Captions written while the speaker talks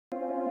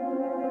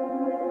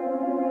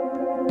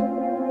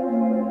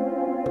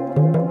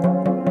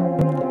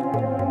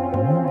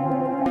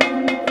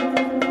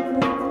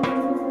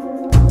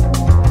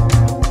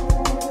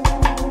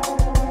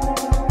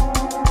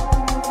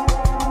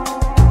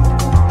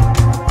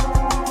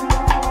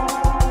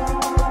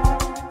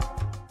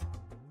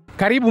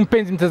Karibu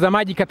mpenzi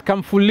mtazamaji katika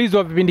mfululizo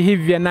wa vipindi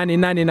hivi vya Nane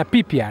Nane na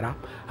PPR,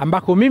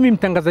 ambako mimi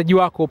mtangazaji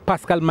wako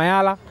Pascal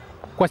Mayala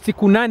kwa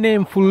siku 8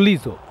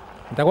 mfululizo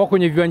nitakuwa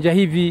kwenye viwanja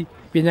hivi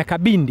vya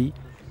Nyakabindi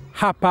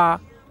hapa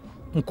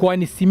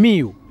mkoani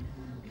Simiyu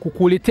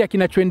kukuletea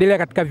kinachoendelea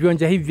katika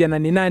viwanja hivi vya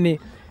Nane Nane,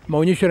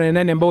 maonyesho ya Nane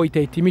Nane ambayo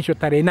itahitimishwa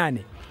tarehe 8.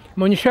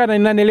 Maonyesho ya Nane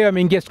Nane leo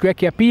yameingia siku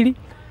yake ya pili,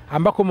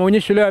 ambako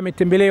maonyesho leo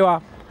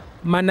yametembelewa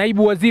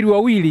manaibu waziri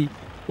wawili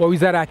wa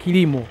Wizara ya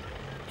Kilimo.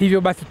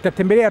 Hivyo basi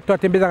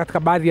tutatembeza katika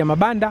baadhi ya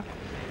mabanda.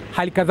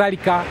 Hali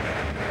kadhalika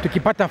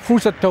tukipata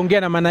fursa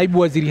tutaongea na manaibu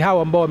waziri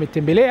hao ambao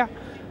wametembelea,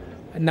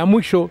 na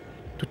mwisho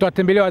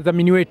tutawatembelea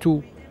wadhamini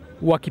wetu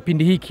wa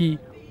kipindi hiki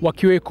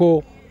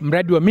wakiweko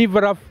mradi wa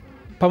Mivaraf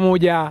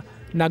pamoja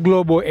na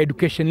Global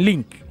Education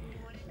Link.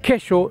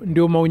 Kesho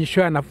ndio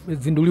maonyesho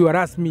yanazinduliwa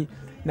rasmi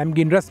na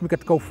mgeni rasmi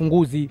katika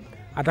ufunguzi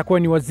atakuwa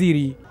ni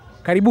waziri.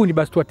 Karibuni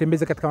basi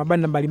tuwatembeze katika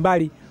mabanda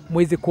mbalimbali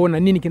muweze kuona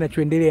nini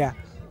kinachoendelea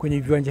kwenye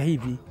viwanja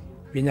hivi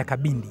vya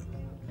Nyakabindi.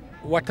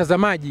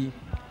 Watazamaji,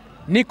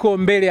 niko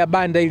mbele ya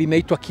banda hili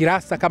linaitwa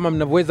Kirasa kama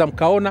mnavyoweza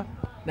mkaona,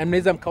 na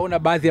mnaweza mkaona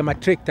baadhi ya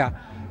matrekta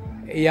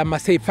ya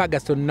Massey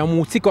Ferguson, na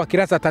mhusika wa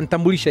Kirasa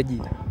atanitambulisha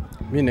jina.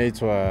 Mimi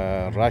naitwa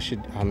Rashid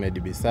Ahmed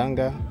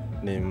Bisanga,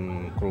 ni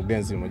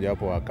mkurugenzi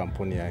mmojawapo wa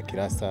kampuni ya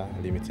Kirasa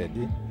Limited.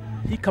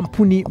 Hii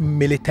kampuni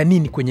mmeleta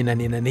nini kwenye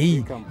Nane Nane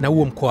hii na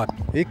huo mko wapi?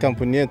 Hii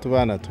kampuni yetu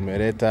bana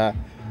tumeleta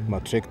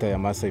matrekta ya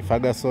Massey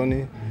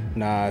Ferguson,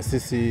 na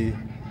sisi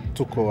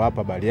tuko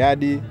hapa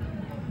Bariadi,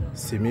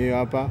 Simiyu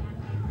hapa.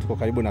 Tuko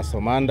karibu na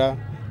Somanda,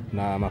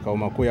 na makao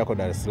makuu yako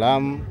Dar es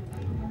Salaam,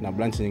 na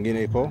branch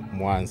nyingine iko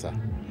Mwanza.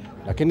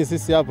 Lakini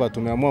sisi hapa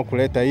tumeamua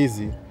kuleta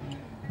hizi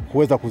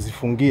kuweza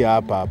kuzifungia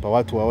hapa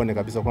watu waone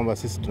kabisa kwamba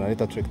sisi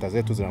tunaleta trekta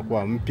zetu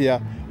zinakuwa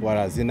mpya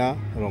wala zina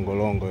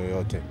longolongo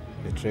yoyote.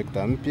 Ni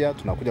trekta mpya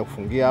tunakuja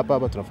kufungia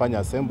hapa tunafanya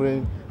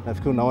assembly.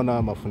 Nafikiri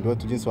unaona mafundi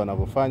wetu jinsi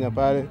wanavyofanya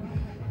pale.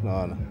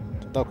 Unaona.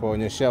 Tutaka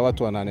kuonyeshia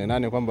watu wa Nane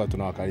Nane kwamba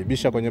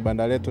tunawakaribisha kwenye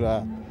banda letu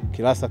la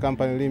Kirasa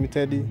Company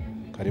Limited.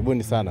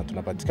 Karibuni sana.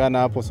 Tunapatikana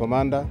hapo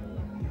Somanda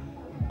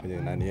kwenye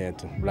nani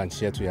yetu,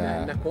 branch yetu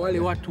ya. Na kwa wale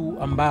watu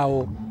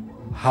ambao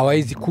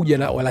hawawezi kuja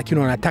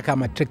lakini wanataka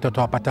matrekta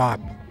watawapata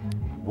wapi?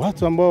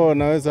 Watu ambao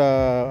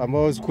wanaweza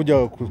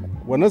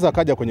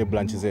kaja kwenye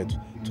branch zetu.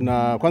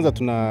 Kwanza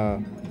tuna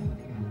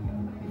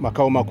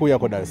makao makuu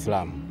yako Dar es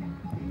Salaam,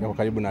 yako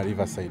karibu na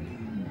Riverside,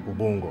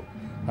 Ubungo.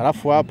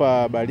 Halafu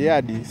hapa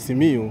Bariadi,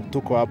 Simiyu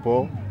tuko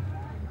hapo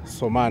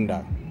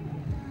Somanda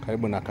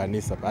karibu na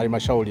kanisa,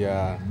 halmashauri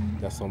ya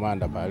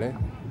Somanda pale.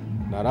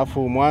 Na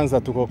halafu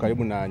Mwanza tuko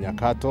karibu na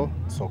Nyakato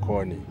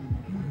sokoni,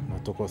 na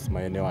tuko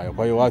maeneo hayo.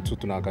 Kwa hiyo watu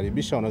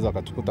tunawakaribisha, wanaweza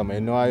kutukuta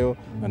maeneo hayo,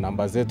 na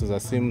namba zetu za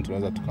simu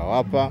tunaweza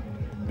tukawapa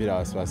bila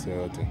wasiwasi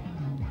yoyote.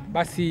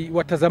 Basi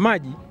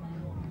watazamaji,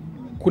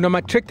 kuna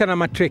matrekta na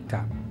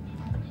matrekta.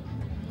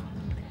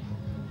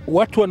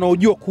 Watu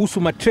wanaojua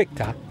kuhusu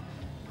matrekta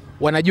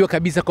wanajua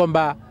kabisa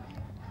kwamba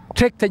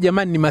trekta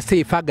jamani ni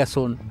Massey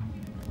Ferguson.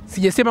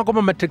 Sijasema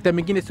kwamba matrekta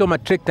mengine sio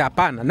matrekta,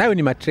 hapana, nayo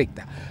ni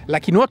matrekta.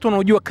 Lakini watu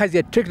wanaojua kazi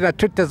ya trekta na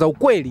trekta za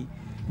ukweli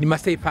ni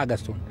Massey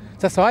Ferguson.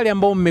 Sasa wale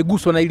ambao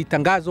mmeguswa na hili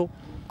tangazo,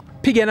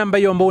 piga namba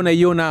hiyo ambao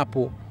unaiona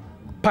hapo,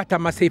 pata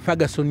Massey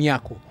Ferguson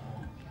yako.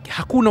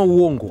 Hakuna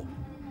uongo.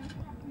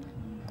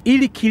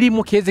 Ili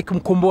kilimo kiweze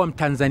kumkomboa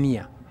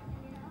Mtanzania.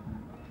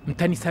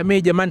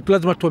 Mtanisamee jamani,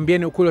 lazima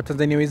tuambiane ukweli wa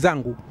Tanzania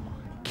wenzangu.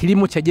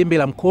 Kilimo cha jembe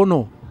la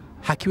mkono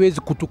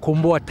hakiwezi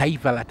kutukomboa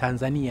taifa la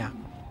Tanzania.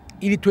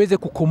 Ili tuweze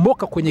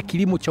kukomboka kwenye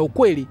kilimo cha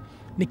ukweli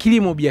ni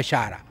kilimo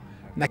biashara.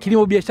 Na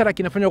kilimo biashara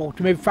kinafanywa kwa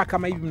kutumia vifaa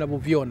kama hivi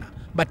mnavyoviona,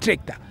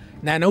 matrekta,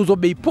 na yanauzwa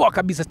bei poa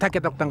kabisa. Sitaki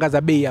hata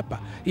kutangaza bei hapa,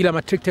 ila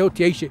matrekta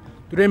yote yaishe.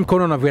 Tuone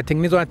mkono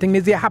unavyotengenezwa,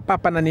 wanatengenezea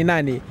hapa Nane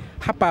Nane,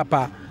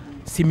 hapa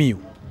Simiyu.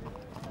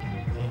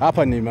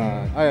 Hapa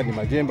haya ni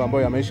majembe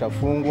ambayo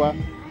yameishafungwa,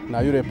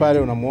 na yule pale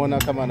unamuona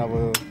kama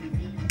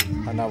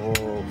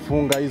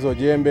anavyofunga hizo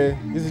jembe.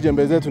 Hizi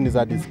jembe zetu ni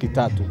za diski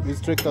 3.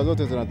 Hizi trekta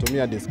zote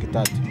zinatumia diski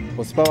 3.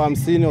 Horsepower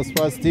 50,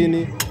 horsepower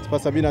 60,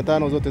 horsepower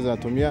 75 zote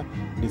zinatumia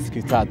diski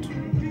 3.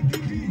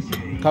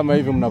 Kama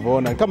hivi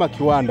mnavyoona, kama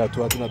kiwanda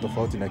tu, hatuna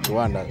tofauti na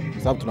kiwanda,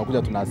 kwa sababu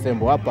tunakuja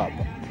tunaassemble hapa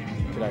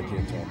kila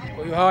kitu.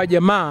 Kwa hiyo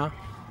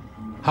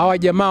hawa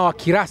jamaa wa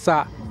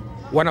Kirasa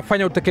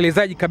wanafanya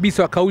utekelezaji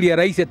kabisa wa kauli ya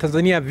Rais ya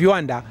Tanzania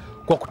viwanda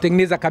kwa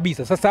kutengeneza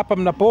kabisa. Sasa hapa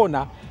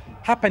mnapoona,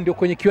 hapa ndio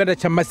kwenye kiwanda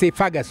cha Massey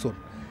Ferguson.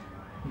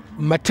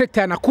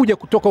 Matrekta yanakuja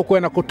kutoka huko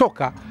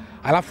yanakotoka,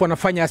 alafu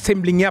wanafanya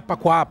assembling hapa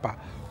kwa hapa.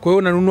 Kwa hiyo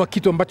unanunua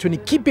kitu ambacho ni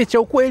kipya cha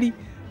ukweli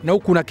na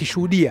huku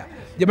unakishuhudia.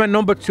 Jamani,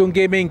 naomba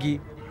tusiongee mengi,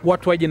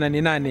 watu waje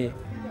Nane Nane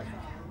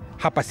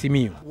hapa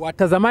Simiyu.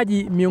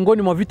 Watazamaji,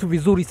 miongoni mwa vitu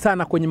vizuri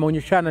sana kwenye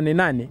maonyesho ya Nane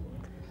Nane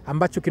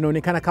ambacho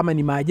kinaonekana kama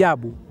ni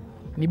maajabu,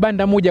 ni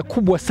banda moja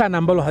kubwa sana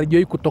ambalo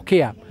halijawahi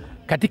kutokea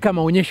katika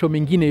maonyesho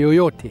mengine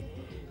yoyote.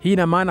 Hii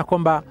ina maana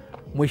kwamba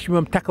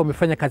Mheshimiwa Mtaka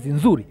umefanya kazi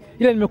nzuri.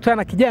 Ila nimekutana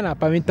na kijana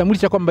hapa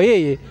amenitambulisha kwamba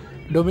yeye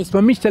ndio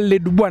amesimamisha lile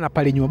dubwana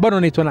pale nyuma. Bwana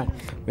unaitwa nani?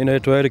 Mimi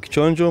naitwa Eric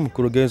Chonjo,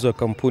 mkurugenzi wa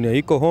kampuni ya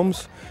Eco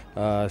Homes.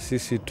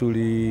 Sisi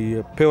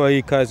tulipewa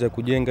hii kazi ya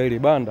kujenga hili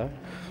banda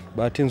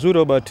Bahati nzuri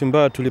au bahati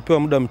mbaya tulipewa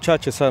muda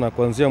mchache sana,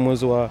 kuanzia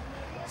mwezi wa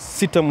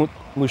 6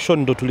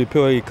 mwishoni ndo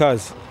tulipewa hii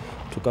kazi.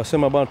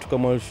 Tukasema bwana,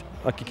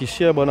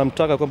 tukamhakikishia bwana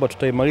Mtaka kwamba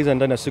tutaimaliza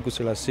ndani ya siku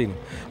 30.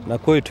 Na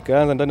kweli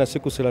tukaanza ndani ya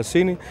siku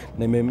 30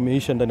 na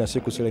imeisha ndani ya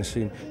siku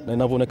 30. Na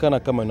inavyoonekana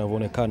kama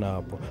inavyoonekana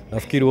hapo.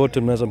 Nafikiri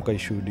wote mnaweza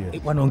mkaishuhudia.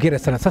 Bwana, hongera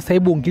sana. Sasa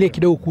hebu ongelee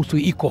kidogo kuhusu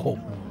Eco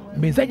Home.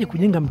 Mmewezaje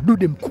kujenga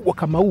mdude mkubwa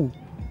kama huu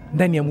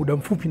ndani ya muda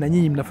mfupi, na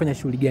nyinyi mnafanya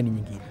shughuli gani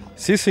nyingine?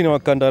 Sisi ni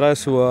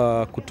wakandarasi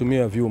wa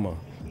kutumia vyuma.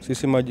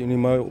 Sisi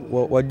ni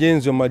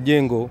wajenzi wa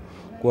majengo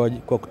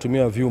kwa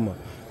kutumia vyuma.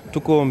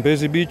 Tuko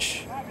Mbezi Beach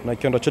na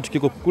kiwanda chetu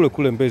kiko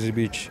kule Mbezi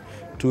Beach.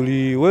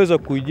 Tuliweza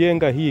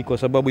kuijenga hii kwa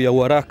sababu ya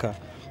uharaka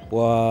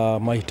wa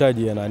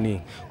mahitaji ya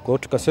nani. Kwa hiyo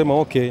tukasema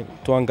okay,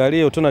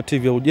 tuangalie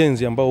alternative ya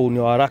ujenzi ambao ni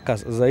haraka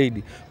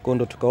zaidi. Kwa hiyo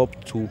ndo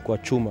tukaopt kwa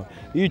chuma.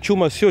 Hii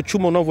chuma sio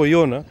chuma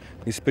unavyoiona,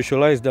 ni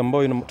specialized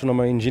ambayo tuna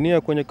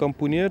maengineer kwenye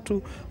kampuni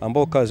yetu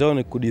ambao kazi yao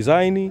ni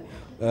kudesign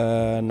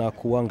na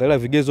kuangalia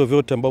vigezo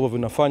vyote ambavyo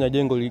vinafanya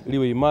jengo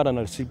liwe imara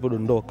na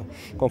lisipodondoka.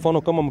 Kwa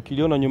mfano kama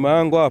mkiliona nyuma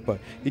yangu hapa,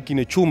 hiki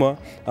ni chuma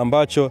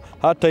ambacho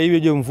hata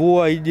iwe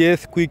mvua, ije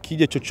earthquake,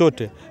 ije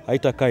chochote,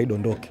 haitakaa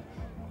idondoke.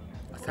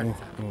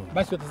 Asante.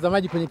 Basi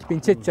watazamaji, kwenye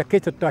kipindi chetu cha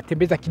kesho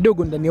tutawatembeza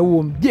kidogo ndani ya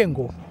huo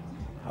mjengo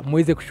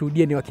muweze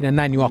kushuhudia ni wakina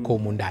nani wako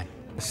humu ndani.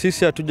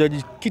 Sisi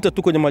hatujajikita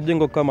tu kwenye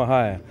majengo kama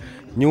haya.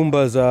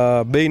 Nyumba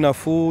za bei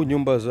nafuu,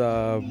 nyumba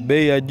za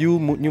bei ya juu,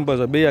 nyumba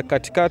za bei ya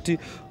katikati,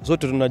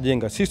 zote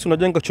tunajenga. Sisi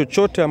tunajenga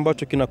chochote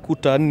ambacho kina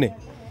kuta 4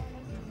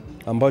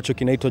 ambacho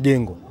kinaitwa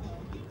jengo.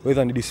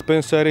 Whether ni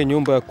dispensary,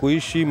 nyumba ya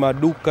kuishi,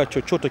 maduka,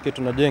 chochote kile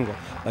tunajenga,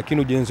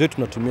 lakini ujenzi wetu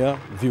tunatumia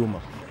vyuma.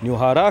 Ni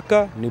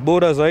haraka, ni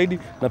bora zaidi,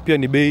 na pia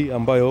ni bei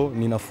ambayo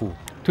ni nafuu.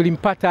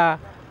 Tulimpata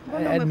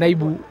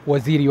naibu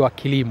waziri wa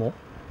kilimo,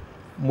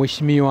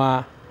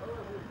 Mheshimiwa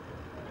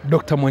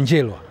Dr.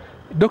 Mwanjelwa.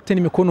 Dr.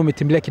 nimekuona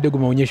umetembelea kidogo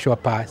maonyesho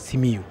hapa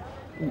Simiyu.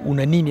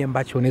 Una nini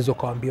ambacho unaweza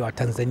kuwaambia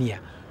Watanzania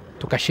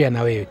tukashare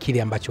na wewe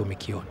kile ambacho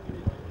umekiona?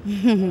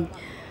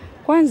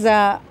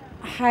 Kwanza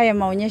haya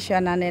maonyesho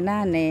ya Nane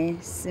Nane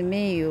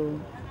Simiyu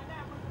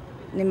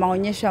ni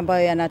maonyesho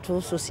ambayo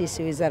yanatuhusu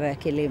sisi Wizara ya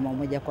Kilimo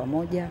moja kwa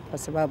moja, kwa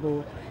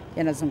sababu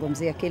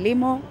yanazungumzia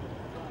kilimo,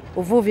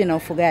 uvuvi na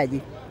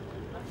ufugaji.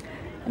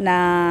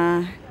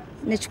 Na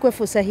nichukue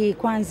fursa hii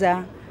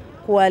kwanza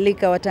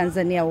kualika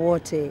Watanzania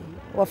wote,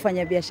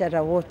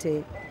 wafanyabiashara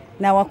wote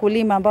na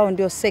wakulima ambao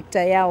ndio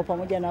sekta yao,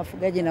 pamoja na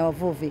wafugaji na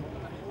wavuvi,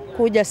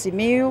 kuja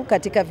Simiyu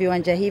katika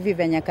viwanja hivi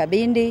vya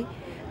Nyakabindi.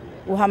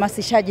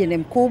 Uhamasishaji ni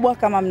mkubwa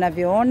kama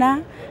mnavyoona,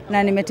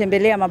 na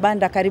nimetembelea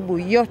mabanda karibu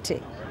yote,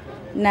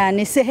 na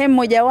ni sehemu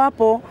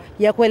mojawapo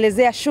ya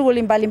kuelezea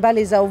shughuli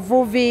mbalimbali za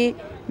uvuvi,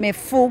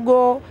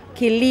 mifugo,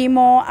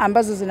 kilimo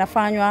ambazo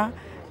zinafanywa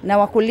na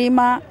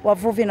wakulima,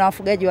 wavuvi na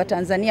wafugaji wa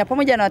Tanzania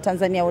pamoja na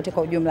Watanzania wote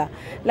kwa ujumla.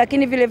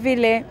 Lakini vile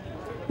vile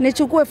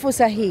nichukue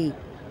fursa hii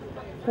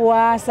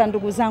kuwaasa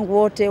ndugu zangu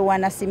wote,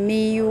 wana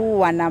Simiyu,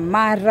 wana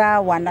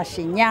Mara, wana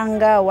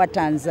Shinyanga, wa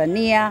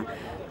Tanzania,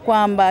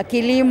 kwamba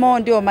kilimo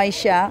ndio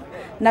maisha,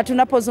 na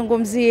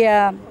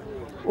tunapozungumzia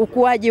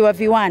ukuaji wa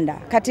viwanda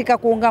katika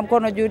kuunga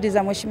mkono juhudi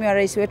za Mheshimiwa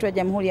Rais wetu wa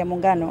Jamhuri ya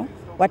Muungano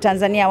wa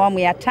Tanzania awamu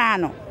ya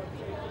 5,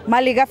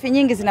 malighafi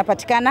nyingi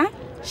zinapatikana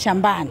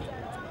shambani,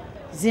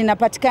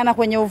 zinapatikana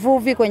kwenye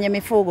uvuvi, kwenye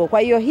mifugo. Kwa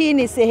hiyo hii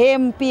ni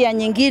sehemu pia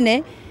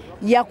nyingine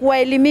ya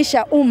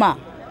kuwaelimisha umma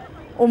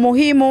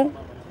umuhimu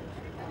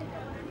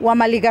wa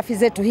malighafi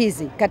zetu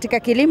hizi katika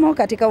kilimo,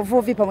 katika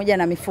uvuvi pamoja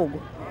na mifugo.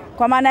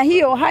 Kwa maana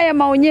hiyo haya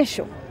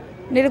maonyesho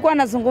nilikuwa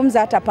nazungumza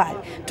hata pale,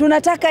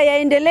 tunataka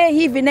yaendelee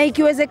hivi, na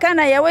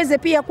ikiwezekana yaweze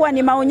pia kuwa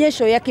ni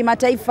maonyesho ya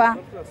kimataifa,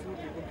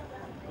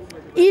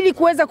 ili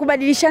kuweza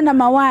kubadilishana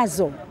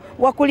mawazo,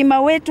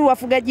 wakulima wetu,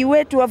 wafugaji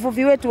wetu,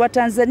 wavuvi wetu wa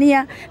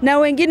Tanzania na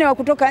wengine wa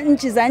kutoka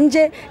nchi za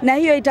nje. Na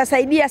hiyo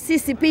itasaidia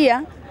sisi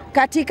pia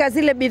katika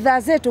zile bidhaa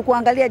zetu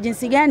kuangalia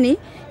jinsi gani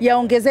ya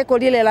ongezeko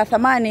lile la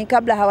thamani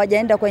kabla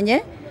hawajaenda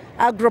kwenye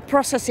agro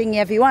processing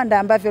ya viwanda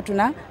ambavyo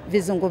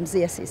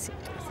tunavizungumzia sisi.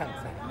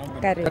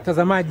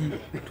 Watazamaji,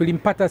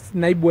 tulimpata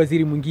naibu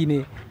waziri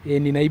mwingine,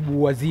 ni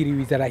naibu waziri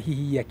wizara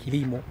hii ya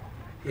kilimo,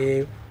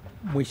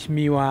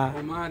 Mheshimiwa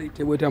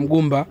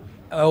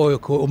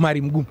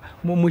Omari Mgumba.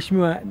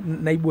 Mheshimiwa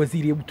naibu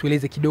waziri, hebu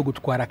tueleze kidogo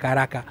tu kwa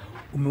haraka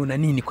umeona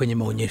nini kwenye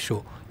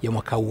maonyesho ya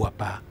mwaka huu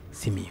hapa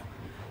Simiyu?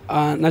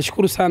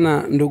 Nashukuru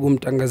sana ndugu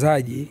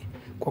mtangazaji.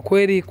 Kwa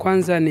kweli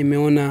kwanza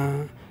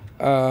nimeona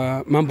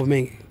mambo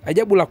mengi.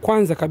 Ajabu la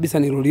kwanza kabisa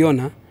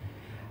nililiona,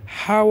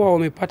 hawa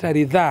wamepata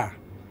ridhaa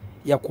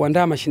ya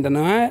kuandaa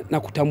mashindano haya na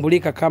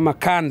kutambulika kama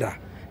kanda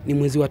ni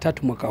mwezi wa 3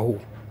 mwaka huu.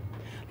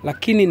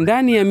 Lakini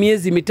ndani ya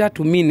miezi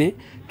 3-4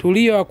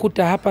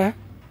 tuliyowakuta hapa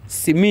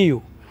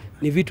Simiyu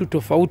ni vitu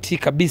tofauti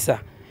kabisa.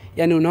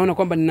 Yaani unaona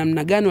kwamba ni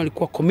namna gani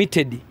walikuwa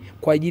committed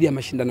kwa ajili ya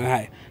mashindano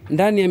haya.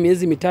 Ndani ya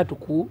miezi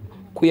 3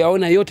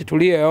 kuyaona yote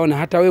tuliyoyaona,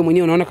 hata wewe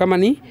mwenyewe unaona kama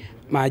ni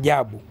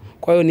maajabu.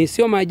 Kwa hiyo ni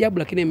sio maajabu,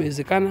 lakini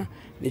imewezekana.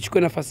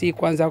 Nichukue nafasi hii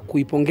kwanza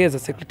kuipongeza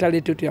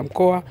sekretarieti yetu ya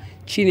mkoa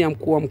chini ya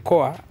mkuu wa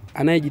mkoa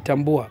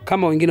anayejitambua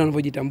kama wengine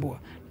wanavyojitambua,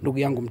 ndugu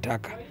yangu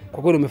Mtaka.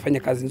 kwa kweli umefanya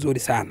kazi nzuri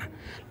sana.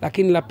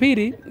 Lakini la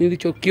pili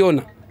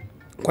nilichokiona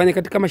kwani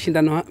katika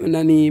mashindano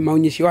na ni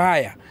maonyesho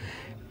haya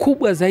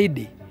kubwa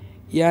zaidi,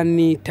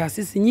 yani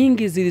taasisi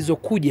nyingi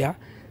zilizokuja,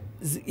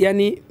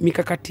 yani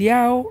mikakati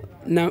yao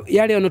na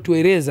yale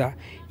wanotueleza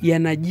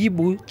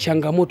yanajibu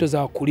changamoto za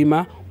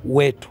wakulima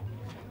wetu.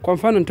 Kwa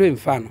mfano nitoe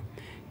mfano,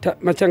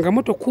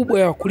 machangamoto kubwa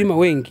ya wakulima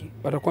wengi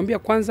watakwambia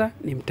kwanza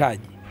ni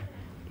mtaji,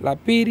 la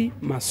pili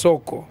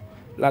masoko,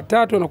 la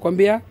tatu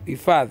wanakuambia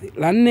hifadhi,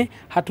 la nne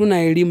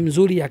hatuna elimu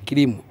nzuri ya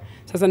kilimo.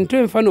 Sasa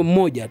nitoe mfano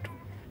mmoja tu.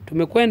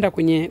 Tumekwenda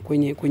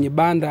kwenye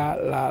banda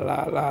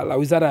la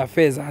Wizara ya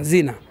Fedha,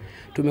 Hazina.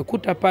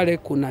 Tumekuta pale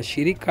kuna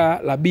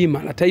shirika la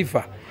bima la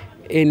taifa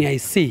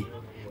NIC,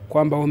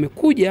 kwamba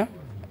wamekuja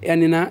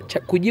yani na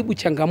kujibu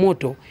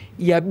changamoto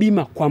ya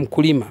bima kwa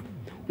mkulima.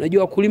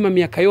 Unajua wakulima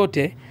miaka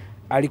yote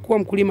alikuwa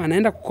mkulima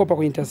anaenda kukopa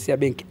kwenye taasisi ya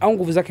benki au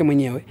nguvu zake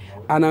mwenyewe,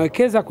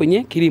 anawekeza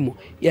kwenye kilimo,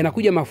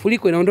 yanakuja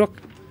mafuriko,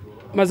 inaondoka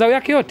mazao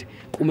yake yote,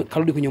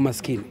 karudi kwenye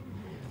umaskini.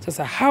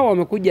 Sasa hawa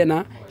wamekuja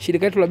na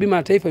shirika letu la bima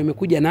la taifa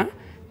imekuja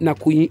na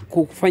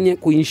kufanya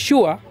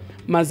kuinsure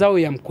mazao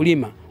ya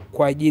mkulima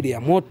kwa ajili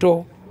ya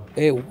moto,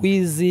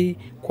 wizi,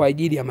 kwa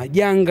ajili ya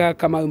majanga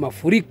kama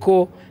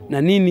mafuriko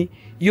na nini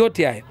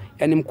yote hayo.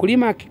 Yani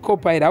mkulima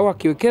akikopa hela au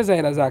akiwekeza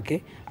hela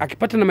zake,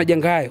 akipata na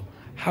majanga hayo,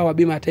 hawa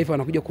bima ya taifa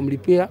wanakuja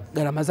kumlipia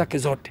gharama zake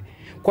zote.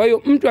 Kwa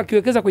hiyo mtu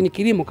akiwekeza kwenye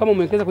kilimo, kama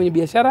umewekeza kwenye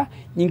biashara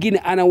nyingine,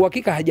 ana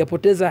uhakika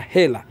hajapoteza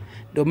hela.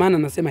 Ndio maana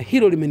nasema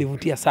hilo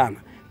limenivutia sana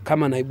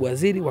kama naibu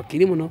waziri wa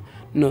kilimo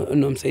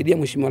no msaidia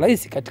Mheshimiwa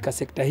Rais katika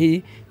sekta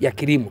hii ya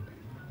kilimo.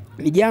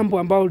 Ni jambo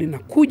ambalo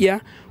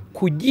linakuja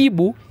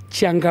kujibu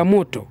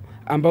changamoto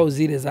ambao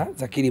zile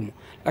za kilimo.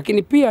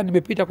 Lakini pia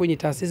nimepita kwenye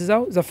taasisi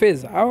zao za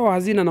fedha au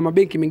hazina na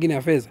mabenki mengine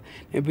ya fedha.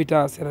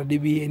 Nimepita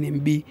CRDB,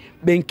 NMB,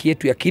 benki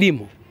yetu ya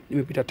kilimo.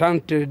 Nimepita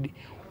TanTrade.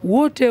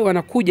 Wote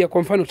wanakuja,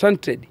 kwa mfano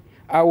TanTrade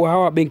au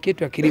hawa benki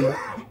yetu ya kilimo,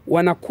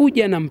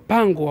 wanakuja na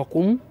mpango wa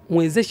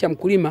kumwezesha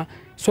mkulima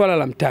swala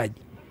la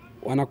mtaji.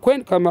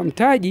 Wanakwenda kama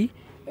mtaji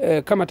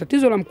kama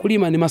tatizo la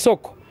mkulima ni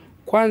masoko,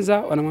 kwanza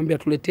wanamwambia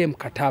tuletee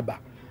mkataba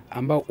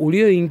ambao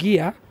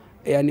ulioingia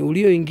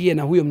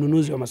na huyo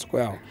mnunuzi wa masoko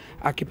yao.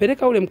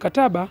 Akipeleka ule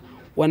mkataba,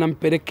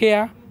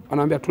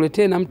 wanamwambia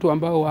tuletee na mtu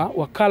ambao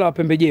wakala wa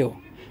pembejeo,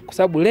 kwa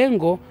sababu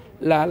lengo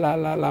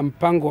la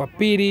mpango wa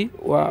pili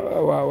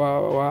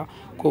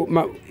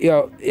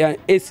ya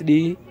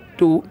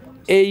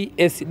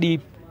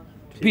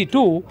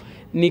ASDP2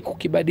 ni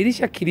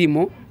kukibadilisha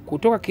kilimo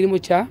kutoka kilimo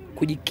cha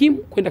kujikimu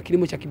kwenda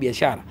kilimo cha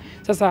kibiashara.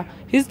 Sasa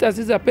hizi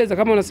taasisi za pesa,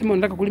 kama unasema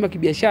unataka kulima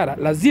kibiashara,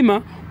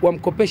 lazima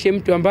wamkopeshe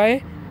mtu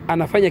ambaye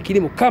anafanya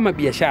kilimo kama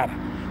biashara.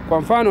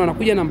 Kwa mfano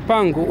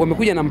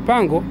wamekuja na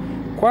mpango,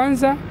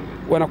 kwanza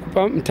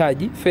wanakupa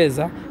mtaji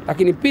fedha,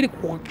 lakini pili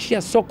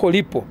kuhakikishia soko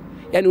lipo.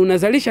 Yani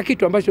unazalisha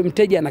kitu ambacho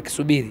mteja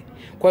anakisubiri.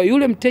 Kwa hiyo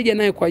yule mteja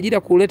naye kwa ajili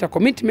ya kuleta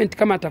commitment,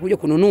 kama atakuja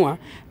kununua,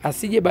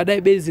 asije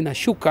baadaye bei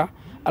zinashuka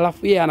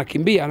alafu yeye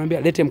anakimbia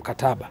anambia lete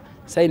mkataba.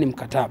 Saini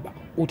mkataba,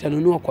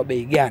 utanunua kwa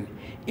bei gani,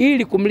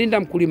 ili kumlinda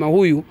mkulima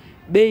huyu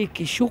bei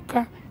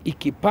kishuka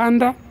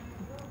ikipanda,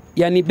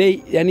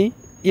 yani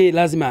yeye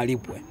lazima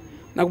alipwe.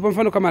 Na kwa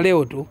mfano kama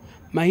leo tu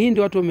mahindi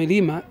watu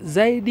wamelima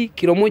zaidi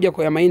kilo moja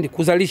kwa ya mahindi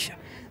kuzalisha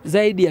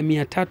zaidi ya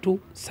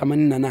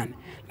 388,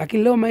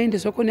 lakini leo mahindi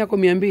sokoni yako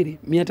 200,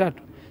 300.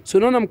 So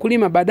unaona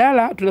mkulima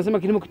badala tunasema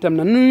kilimo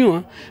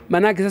kitamnunua,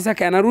 manake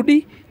sasa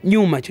anarudi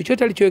nyuma,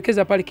 chochote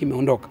alichowekeza pale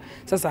kimeondoka.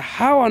 Sasa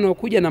hawa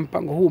wanaokuja na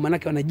mpango huu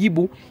manake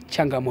wanajibu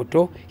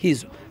changamoto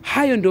hizo.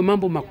 Hayo ndio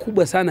mambo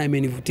makubwa sana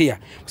yamenivutia,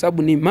 kwa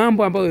sababu ni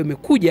mambo ambayo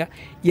yamekuja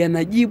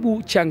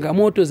yanajibu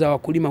changamoto za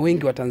wakulima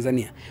wengi wa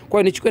Tanzania. Kwa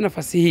hiyo nichukue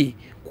nafasi hii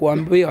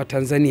kuambia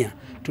Watanzania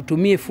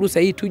tutumie fursa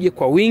hii, tuje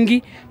kwa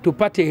wingi,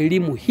 tupate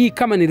elimu hii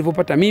kama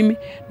nilivyopata mimi,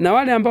 na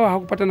wale ambao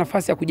hawakupata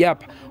nafasi ya kuja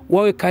hapa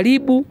wawe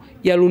karibu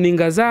ya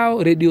runinga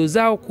zao, redio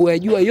zao,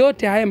 kuyajua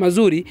yote haya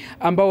mazuri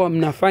ambao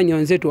mnafanya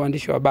wenzetu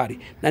waandishi wa habari.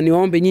 Na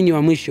niwaombe nyinyi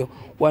wa mwisho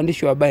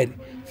waandishi wa habari,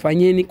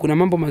 fanyeni, kuna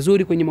mambo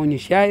mazuri kwenye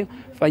maonyesho hayo,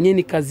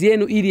 fanyeni kazi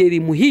yenu ili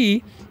elimu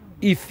hii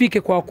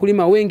ifike kwa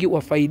wakulima wengi,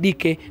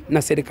 wafaidike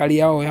na serikali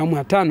yao ya awamu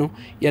ya 5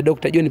 ya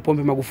Dr. John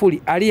Pombe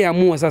Magufuli,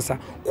 aliyeamua sasa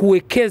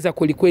kuwekeza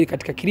kweli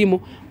katika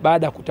kilimo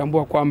baada ya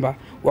kutambua kwamba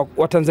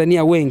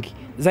Watanzania wengi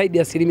zaidi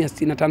ya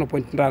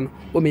 65.5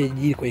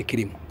 wamejiajiri kwenye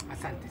kilimo.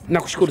 Asante.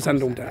 Nakushukuru sana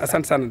ndugu.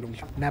 Asante sana ndugu.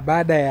 Na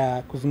baada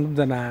ya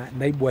kuzungumza na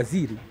naibu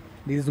waziri,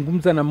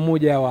 nilizungumza na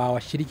mmoja wa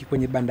washiriki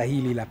kwenye banda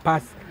hili la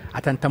PAS,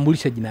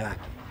 atanitambulisha jina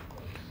lake.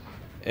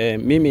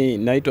 Mimi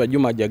naitwa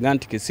Juma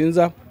Jaganti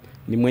Kisinza,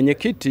 ni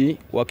mwenyekiti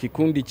wa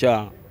kikundi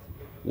cha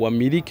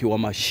wamiliki wa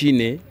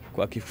mashine,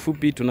 kwa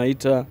kifupi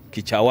tunaita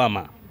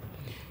Kichawama.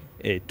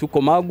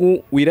 Tuko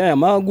Magu, wilaya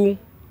Magu,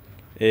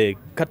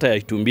 kata ya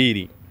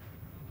Itumbili.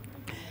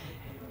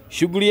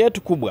 Shughuli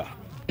yetu kubwa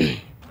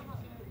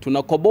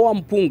tunakoboa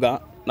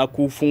mpunga na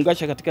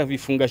kuufungasha katika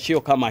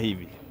vifungashio kama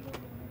hivi.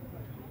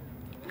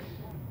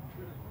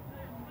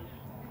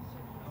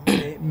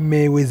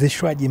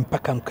 Mmewezeshwaje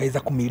mpaka mkaweza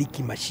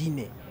kumiliki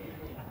mashine,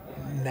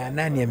 na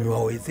nani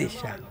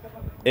amewawezesha?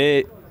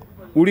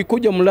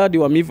 Ulikuja mradi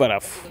wa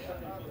Mivarafu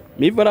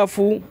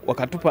Mivarafu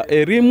wakatupa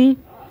elimu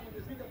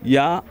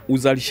ya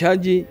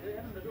uzalishaji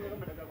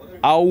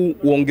au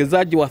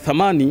uongezaji wa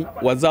thamani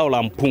wa zao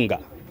la mpunga.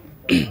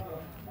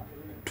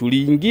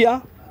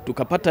 Tuliingia,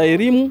 tukapata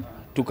elimu,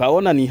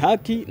 tukaona ni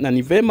haki na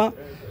ni vema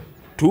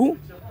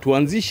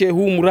tuanzishe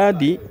huu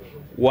mradi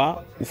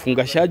wa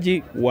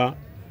ufungashaji wa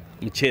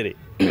mchele.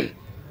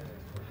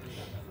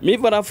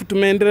 Mivarafu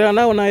tumeendelea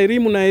nao na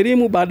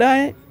elimu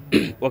baadaye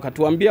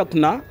wakatuambia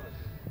kuna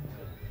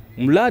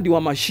mradi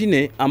wa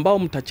mashine ambao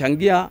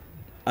mtachangia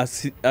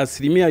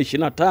asilimia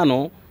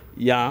 25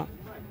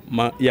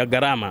 ya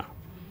gharama.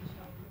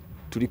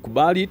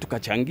 Tulikubali,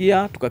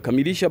 tukachangia,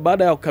 tukakamilisha.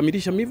 Baada ya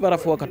kukamilisha,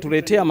 Mivarafu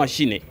wakatuletea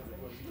mashine.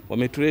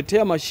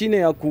 Wametuletea mashine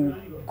ya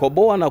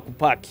kukoboa na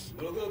kupaki.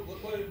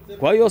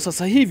 Kwa hiyo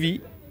sasa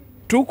hivi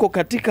tuko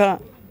katika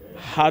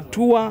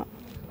hatua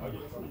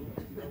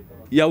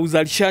ya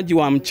uzalishaji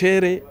wa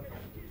mchele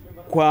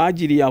kwa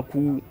ajili ya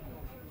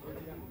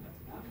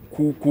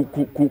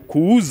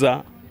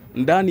kuuza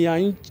ndani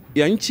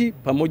ya nchi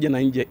pamoja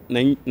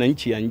na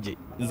nchi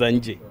za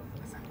nje.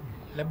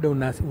 Labda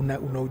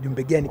una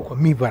ujumbe gani kwa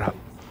Mivarafu?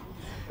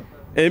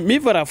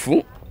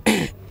 Mivarafu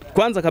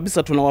kwanza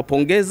kabisa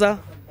tunawapongeza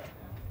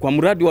kwa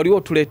mradi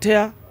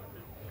waliotuletea,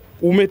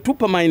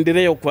 umetupa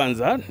maendeleo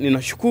kwanza,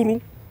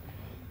 ninashukuru.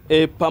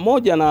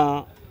 Pamoja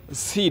na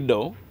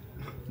SIDO,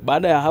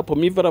 baada ya hapo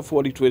Mivarafu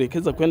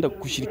walituelekeza kwenda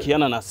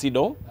kushirikiana na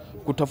SIDO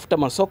kutafuta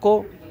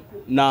masoko,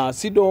 na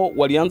SIDO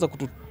walianza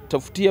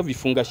kututafutia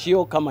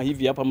vifungashio kama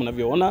hivi hapa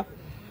mnavyoona.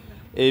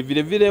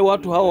 Vile vile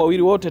watu hao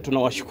wawili wote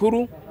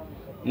tunawashukuru,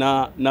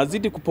 na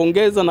nazidi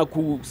kupongeza na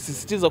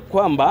kusisitiza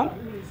kwamba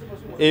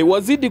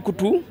wazidi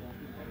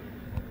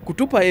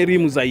kutupa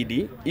elimu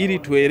zaidi ili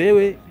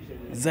tuelewe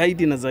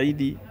zaidi na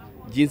zaidi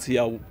jinsi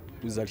ya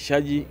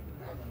uzalishaji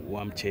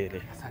wa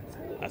mchele.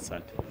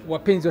 Asante.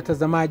 Wapenzi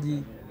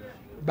watazamaji,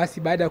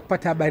 basi baada ya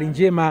kupata habari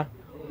njema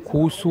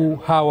kuhusu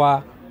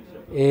hawa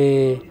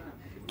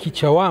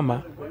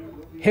Kichawama,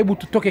 hebu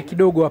tutoke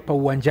kidogo hapa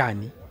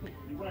uwanjani,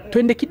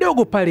 twende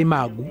kidogo pale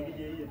Magu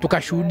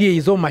tukashuhudie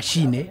hizo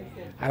mashine,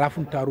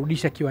 alafu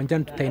tutarudisha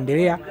kiwanjani.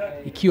 Tutaendelea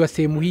ikiwa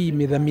sehemu hii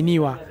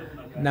imedhaminiwa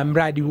na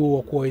mradi huo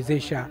wa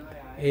kuwawezesha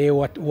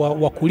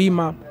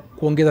wakulima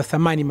kuongeza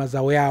thamani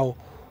mazao yao,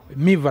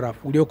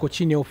 Mivarafu, ulioko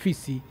chini ya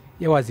ofisi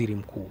ya waziri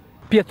mkuu.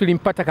 Pia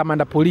tulimpata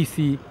kamanda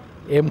polisi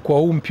mkoa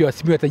huu mpya wa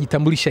Simiyu,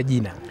 atajitambulisha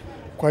jina.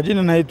 Kwa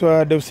jina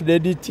naitwa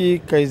Deusidediti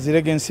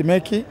Kaizirege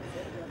Nsimeki,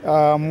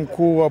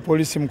 mkuu wa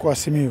polisi mkoa wa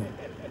Simiyu.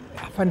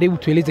 Afande, hebu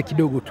tueleze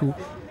kidogo tu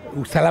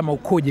usalama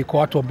ukoje kwa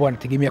watu ambao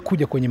wanategemea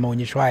kuja kwenye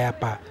maonyesho haya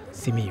hapa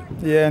Simiyu?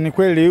 Ni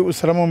kweli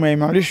usalama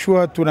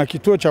umeimarishwa. Tuna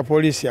kituo cha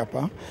polisi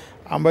hapa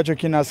ambacho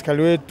kina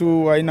askari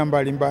wetu aina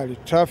mbalimbali,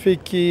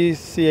 trafiki,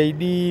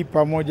 CID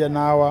pamoja na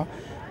hawa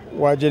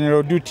wa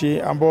general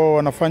duty ambao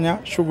wanafanya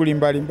shughuli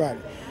mbalimbali,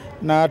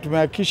 na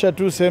tumehakikisha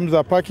tu sehemu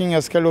za parking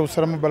askari wa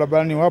usalama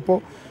barabarani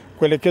wapo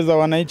kuelekeza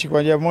wananchi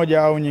kwa njia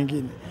moja au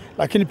nyingine.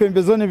 Lakini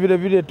pembezoni vile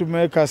vile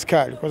tumeweka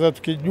askari kwa sababu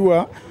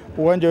tukijua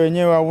uwanja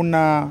wenyewe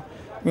hauna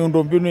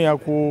miundombinu ya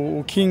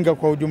kukinga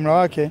kwa ujumla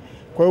wake.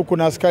 Kwa hiyo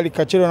kuna askari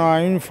kachero na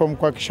uniform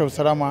kuhakikisha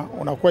usalama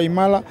unakuwa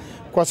imara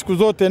kwa siku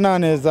zote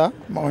 8 za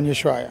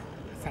maonyesho haya.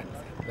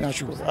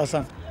 Nashukuru.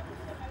 Asante.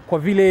 Kwa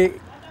vile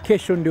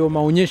kesho ndio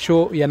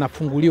maonyesho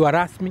yanafunguliwa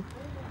rasmi,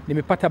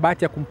 nimepata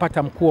bahati ya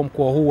kumpata mkuu wa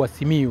mkoa huu wa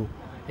Simiyu,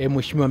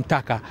 Mheshimiwa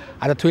Mtaka.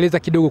 Atatueleza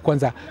kidogo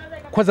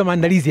kwanza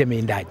maandalizi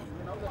yameendaje?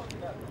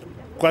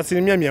 Kwa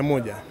asilimia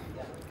 100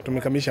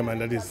 tumekamilisha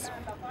maandalizi.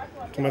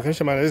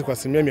 Tumekamilisha maandalizi kwa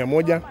asilimia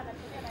 100.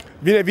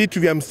 Vile vitu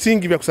vya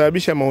msingi vya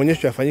kusababisha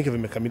maonyesho yafanyike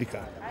vimekamilika.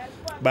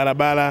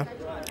 Barabara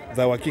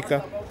za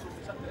uhakika,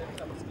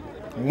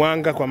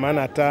 mwanga kwa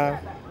maana taa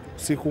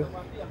usiku,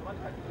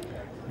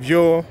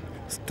 vyoo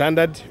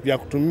standard vya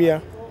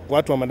kutumia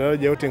watu wa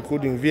madaraja yote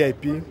including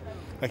VIP,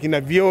 lakini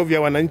na vyoo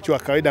vya wananchi wa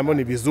kawaida ambao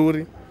ni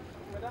vizuri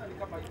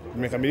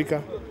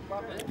vimekamilika.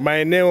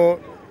 Maeneo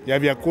ya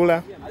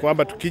vyakula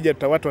kwamba tukija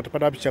watu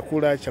watapata wapi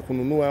chakula cha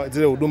kununua,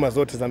 zile huduma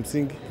zote za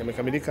msingi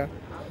yamekamilika.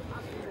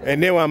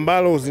 Eneo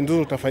ambalo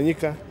uzinduzi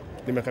utafanyika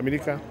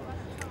limekamilika.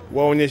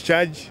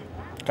 Waonyeshaji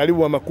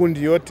karibu wa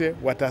makundi yote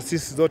wa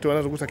taasisi zote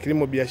wanazogusa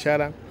kilimo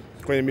biashara,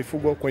 kwenye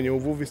mifugo, kwenye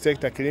uvuvi,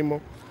 sekta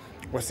kilimo,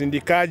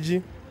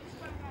 wasindikaji,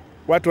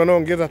 watu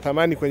wanaoongeza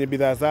thamani kwenye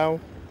bidhaa zao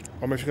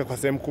wamefika kwa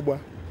sehemu kubwa.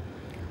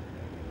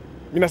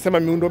 Mimi nasema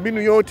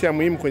miundombinu yote ya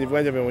muhimu kwenye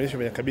viwanja vya maonyesho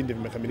vya Kabindi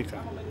vimekamilika.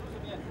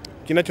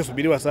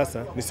 Kinachosubiriwa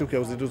sasa ni siku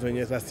ya uzinduzi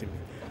wenyewe rasmi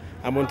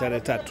ambao ni tarehe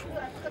 3.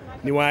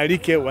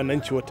 Niwaalike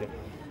wananchi wote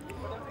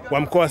wa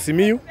mkoa wa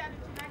Simiyu,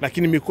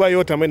 lakini mikoa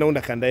yote ambayo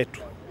inaunda kanda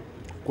yetu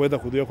kuweza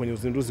kuhudhuria kwenye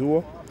uzinduzi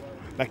huo,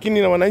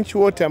 lakini na wananchi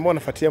wote ambao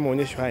wanafuatia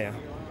maonyesho haya.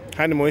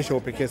 Haya ni maonyesho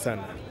pekee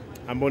sana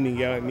ambao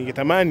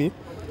ningetamani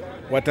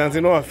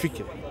Watanzania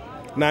wafike.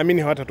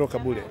 Naamini hawatatoka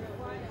bure.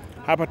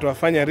 Hapa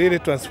tuwafanya real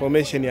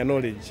transformation ya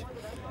knowledge,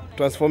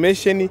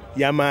 transformation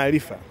ya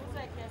maarifa.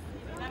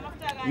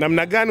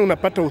 Namna gani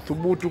unapata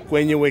uthubutu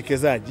kwenye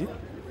uwekezaji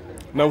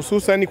na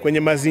hususan kwenye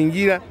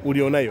mazingira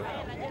ulionayo.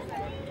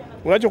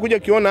 Unachokuja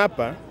kiona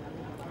hapa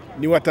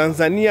ni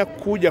Watanzania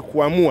kuja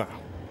kuamua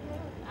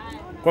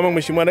kwamba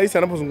Mheshimiwa Rais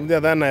anapozungumzia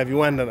dhana ya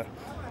viwanda,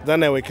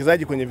 dhana ya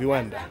uwekezaji kwenye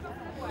viwanda,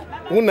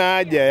 una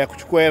haja ya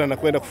kuchukua hela na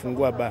kwenda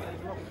kufungua baa.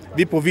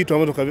 Vipo vitu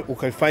ambavyo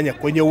ukafanya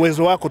kwenye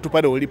uwezo wako tu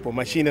pale ulipo,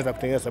 mashine za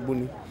kutengeneza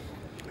sabuni,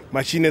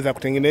 mashine za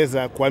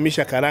kutengeneza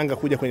kuhamisha karanga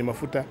kuja kwenye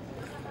mafuta,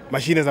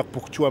 mashine za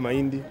kupukuchua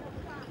mahindi.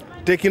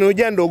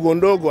 Teknolojia ndogo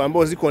ndogo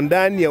ambazo ziko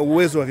ndani ya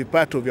uwezo wa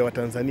vipato vya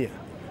Watanzania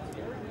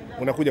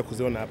unakuja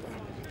kuziona hapa.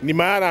 Ni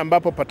mahali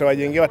ambapo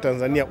patawajengea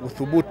Watanzania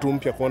uthubutu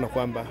mpya kuona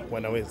kwamba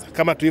wanaweza.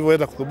 Kama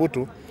tulivyoweza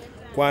kuthubutu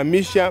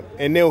kuhamisha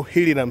eneo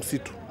hili la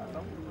msitu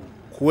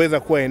kuweza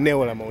kuwa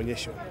eneo la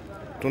maonyesho.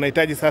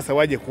 Tunahitaji sasa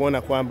waje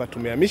kuona kwamba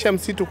tumehamisha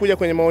msitu kuja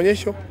kwenye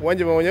maonyesho,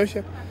 uwanja wa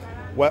maonyesho,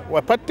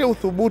 wapate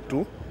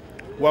uthubutu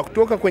wa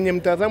kutoka kwenye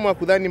mtazamo wa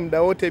kudhani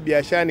muda wote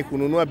biashara ni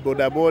kununua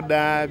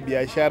bodaboda,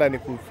 biashara ni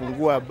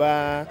kufungua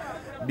baa,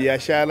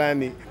 biashara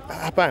ni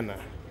hapana.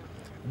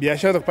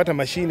 Biashara za kupata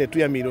mashine tu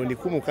ya milioni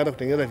 10 ukaanza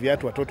kutengeneza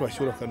viatu watoto wa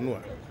shule wakanunua.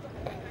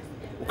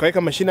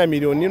 Ukaweka mashine ya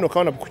milioni 4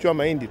 ukawa unapukuchua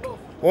mahindi tu.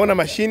 Unaona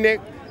mashine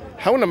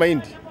hauna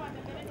mahindi.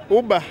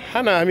 Uba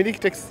hana amiliki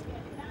taxi.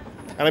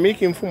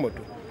 Anamiliki mfumo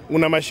tu.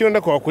 Una mashine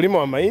ndio kwa wakulima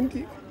wa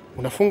mahindi,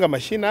 unafunga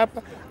mashine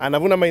hapa,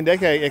 anavuna mahindi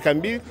yake eka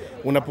 2,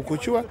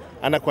 unapukuchua,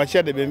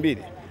 anakuachia debe 2.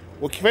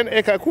 Ukifanya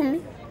eka 10,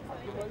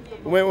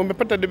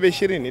 umepata debe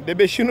 20.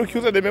 Debe 20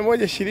 ukiuza debe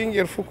moja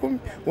shilingi 10,000,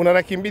 una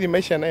laki 2,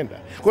 maisha yanaenda.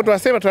 Kwa hiyo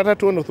tunasema tunataka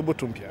tuone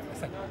uthubutu mpya.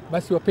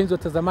 Basi wapenzi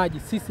watazamaji,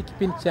 sisi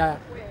kipindi cha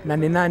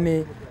Nane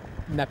Nane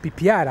na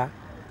PPR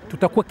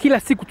tutakuwa kila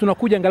siku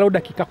tunakuja angalau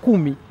dakika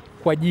 10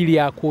 kwa ajili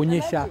ya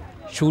kuonyesha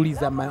shughuli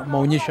za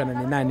maonyesho ya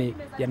Nane Nane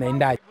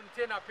yanaendaje.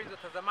 Tena wapenzi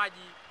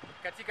watazamaji,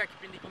 katika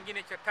kipindi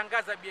kingine cha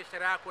Tangaza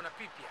Biashara Yako na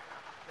PPR.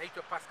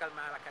 Naitwa Pascal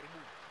Mayala,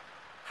 karibuni.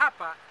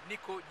 Hapa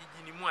niko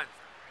jijini Mwanza,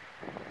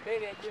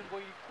 mbele ya jengo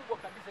hili kubwa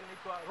kabisa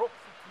linaitwa Rock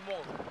City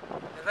Mall.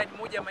 Nadhani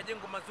moja ya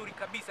majengo mazuri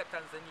kabisa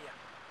Tanzania.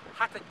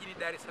 Hata jijini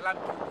Dar es Salaam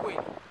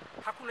kiukweli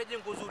hakuna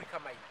jengo zuri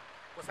kama hili,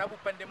 kwa sababu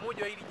upande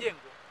mmoja wa hili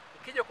jengo,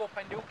 ukija kwa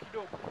upande huu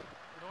kidogo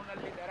unaona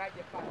lile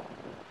daraja pale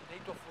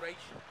linaitwa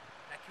Furahisha,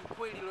 na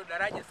kiukweli hilo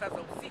daraja sasa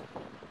usiku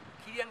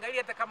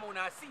kiliangalia, hata kama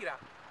una hasira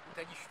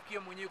utajishukia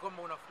mwenyewe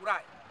kwamba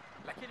unafurahi.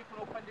 Lakini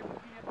kuna upande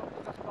mwingine hapa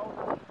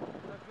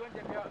kuna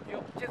viwanja vya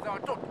kucheza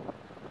watoto.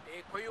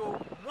 Kwa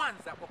hiyo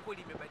Mwanza kwa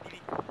kweli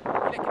imebadilika.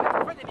 Ila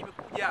kinachofanya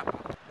nimekuja hapa,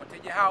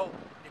 wateja hao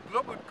ni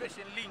Global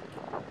Education Link,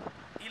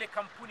 ile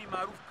kampuni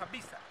maarufu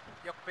kabisa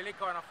ya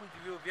kupeleka wanafunzi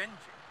vyuo vya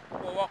nje,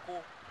 kwa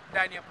wako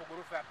ndani hapo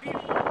ghorofa ya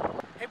 2.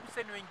 Hebu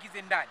sasa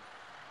niwaingize ndani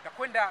na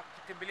kwenda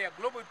kutembelea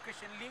Global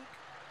Education Link.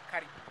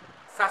 Karibu.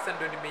 Sasa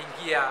ndio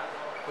nimeingia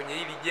kwenye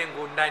hili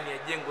jengo, ndani ya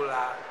jengo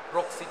la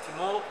Rock City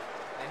Mall,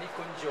 na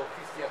niko nje ya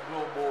ofisi ya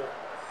Global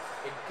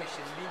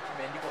Education Link,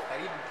 imeandikwa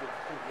karibu chuo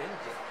kikuu vya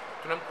nje.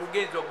 Tuna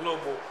mkurugenzi wa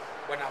Global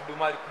Bwana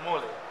Abdulmalik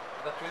Mole.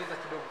 Atatueleza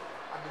kidogo.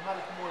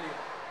 Abdulmalik Mole,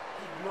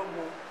 hii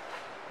Global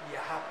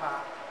ya hapa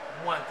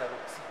Mwanza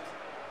Rock City,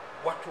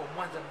 watu wa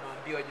Mwanza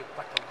mnawaambia waje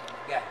kupata huduma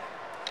gani?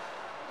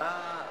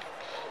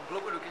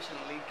 Global Education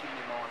Link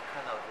ni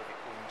mawakala wa vyuo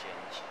vikuu nje ya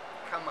nchi,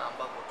 kama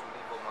ambavyo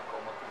tulivyo makao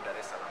makuu Dar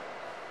es Salaam.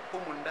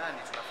 Humu ndani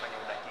tunafanya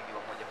udahili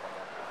wa moja kwa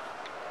moja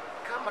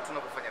kama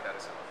tunavyofanya Dar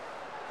es Salaam.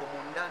 Humu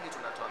ndani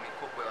tunatoa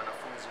mikopo ya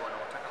wanafunzi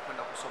wanaotaka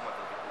kwenda kusoma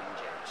vyuo vikuu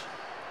nje ya nchi,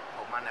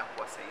 kwa maana ya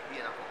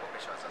kuwasaidia na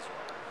kukopesha wazazi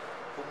wao.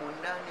 Humu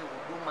ndani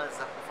huduma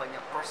za kufanya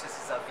process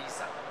za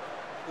visa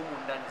humu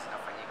ndani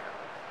zinafanyika.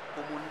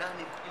 Humu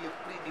ndani ile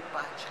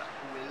pre-departure,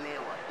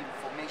 kuelewa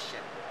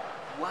information,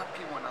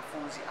 wapi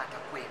mwanafunzi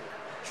atakwenda,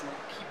 chuo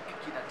kipi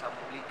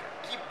kinatambulika,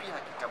 kipi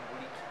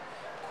hakitambuliki,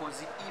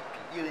 kozi ipi,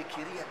 ile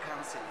career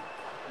counseling.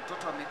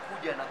 Mtoto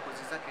amekuja na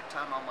kozi zake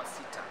 5 ama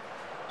 6,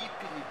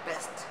 ipi ni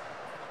best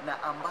na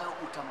ambayo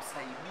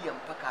utamsaidia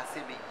mpaka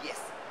aseme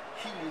yes,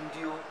 hili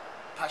ndio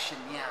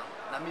passion yangu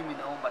na mimi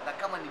naomba, na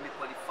kama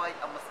nimequalify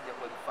ama sija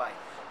qualify,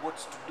 what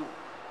to do.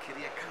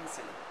 Career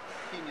counseling,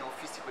 hii ni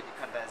ofisi kwenye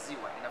kanda ya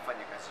Ziwa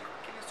inafanya kazi hiyo.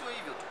 Lakini sio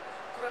hivyo tu,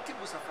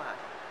 kuratibu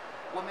safari.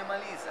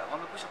 Wamemaliza,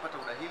 wamekwisha pata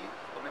udahili,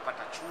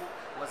 wamepata chuo,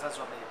 wazazi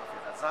wamelipa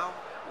fedha zao,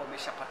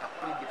 wameshapata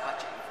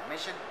pre-departure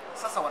information,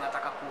 sasa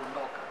wanataka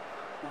kuondoka.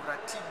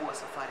 Uratibu wa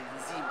safari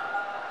nzima,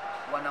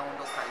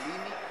 wanaondoka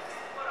lini,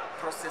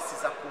 prosesi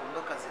za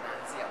kuondoka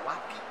zinaanzia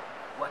wapi,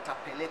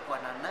 watapelekwa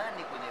na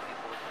nani kwenye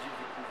vyuo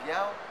vikuu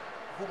vyao.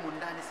 Humu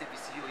ndani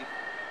service hiyo ipo.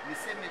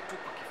 Niseme tu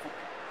kwa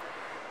kifupi,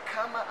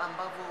 kama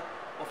ambavyo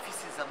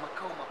ofisi za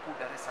makao makuu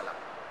Dar es Salaam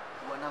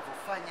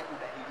wanavyofanya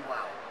udahili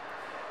wao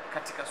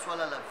katika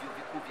swala la vyuo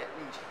vikuu vya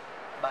nje,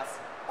 basi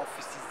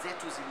ofisi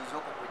zetu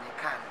zilizoko kwenye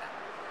kanda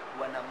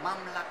wana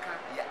mamlaka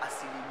ya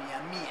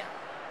 100%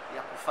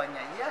 ya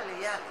kufanya yale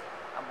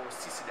ambayo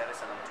sisi Dar es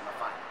Salaam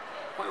tunafanya.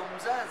 Kwa hiyo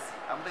mzazi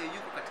ambaye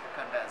yuko katika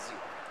kanda ya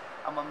Ziwa,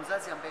 ama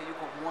mzazi ambaye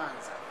yuko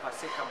Mwanza,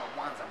 pase kama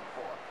Mwanza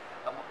mkoa,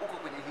 ama uko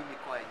kwenye hii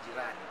mikoa ya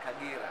jirani,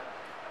 Kagera,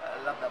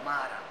 labda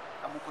Mara,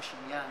 ama uko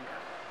Shinyanga,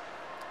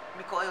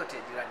 mikoa yote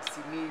ya jirani,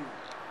 Simiyu,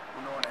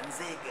 unaona,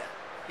 Nzega,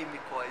 hii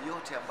mikoa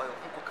yote ambayo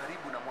uko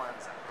karibu na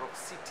Mwanza, Rock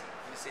City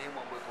ni sehemu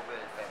ambayo iko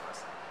very famous.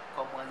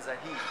 Kwa Mwanza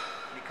hii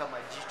ni kama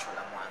jicho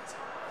la Mwanza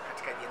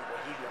katika jengo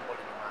hili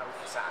ambalo ni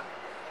maarufu sana.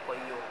 Kwa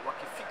hiyo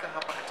wakifika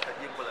hapa katika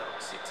jengo la Rock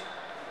City,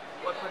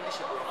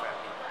 wapandishe ghorofa ya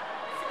pili.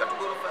 Ukifika tu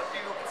ghorofa ya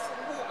pili,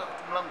 ukifunguka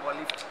mlango wa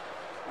lift,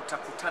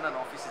 utakutana na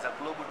ofisi za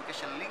Global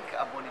Education Link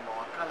ambao ni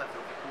mawakala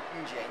vyuo vikuu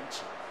nje ya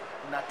nchi,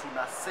 na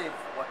tuna save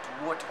watu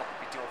wote kwa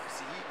kupitia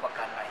ofisi hii kwa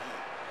kanda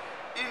hii,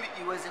 ili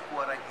iweze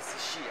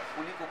kuwarahisishia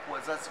kuliko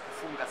wazazi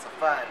kufunga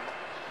safari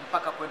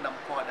mpaka kwenda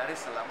mkoa wa Dar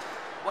es Salaam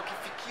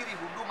wakifikiri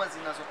huduma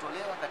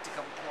zinazotolewa katika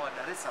mkoa wa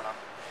Dar es Salaam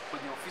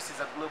kwenye ofisi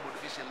za Global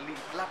Education Link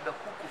labda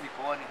huku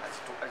mikoani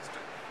hazito.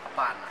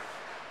 Hapana.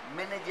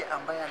 Manager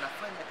ambaye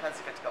anafanya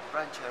kazi katika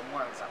branch ya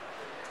Mwanza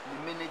ni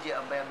manager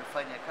ambaye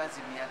amefanya kazi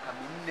miaka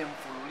 4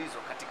 mfululizo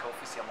katika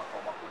ofisi ya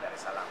makao makuu Dar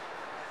es Salaam,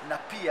 na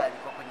pia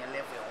alikuwa kwenye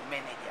level ya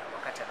manager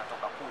wakati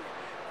anatoka kule.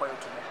 Kwa hiyo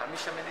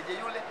tumehamisha manager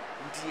yule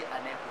ndiye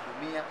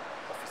anayehudumia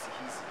ofisi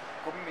hizi.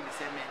 Kwa mimi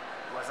niseme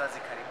wazazi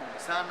karibuni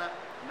sana,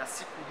 na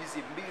siku hizi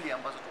mbili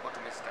ambazo tulikuwa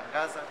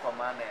tumezitangaza kwa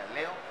maana ya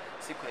leo,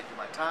 siku ya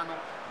Jumatano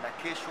na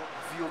kesho,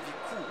 vyuo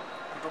vikuu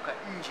kutoka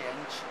nje ya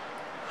nchi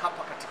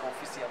hapa katika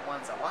ofisi ya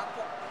Mwanza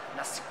wapo,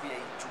 na siku ya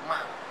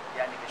Ijumaa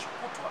yani kesho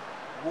kutwa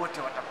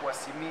wote watakuwa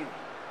Simiyu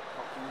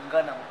kwa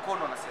kuungana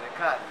mkono na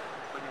serikali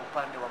kwenye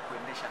upande wa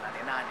kuendesha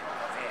Nane Nane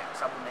wakavea, kwa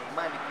sababu na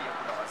imani pia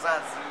kuna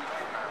wazazi,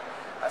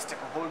 kuna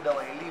stakeholder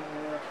wa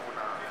elimu,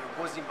 kuna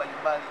viongozi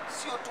mbalimbali,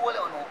 sio tu wale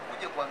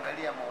wanaokuja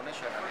kuangalia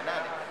maonesho ya Nane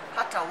Nane,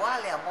 hata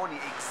wale ambao ni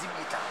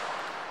exhibitor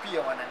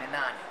pia wa Nane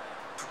Nane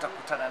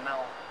tutakutana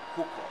nao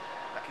huko.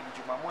 Lakini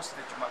Jumamosi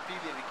na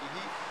Jumapili ya wiki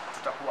hii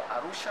tutakuwa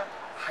Arusha.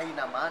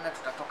 Haina maana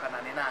tutatoka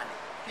Nane Nane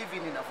hivi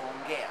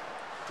ninavyoongea,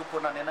 tupo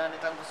Nane Nane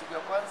tangu siku ya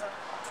kwanza,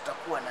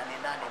 tutakuwa Nane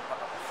Nane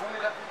mpaka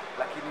kufunga.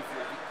 Lakini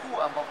vyuo vikuu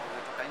ambavyo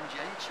vimetoka nje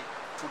ya nchi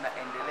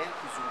tunaendelea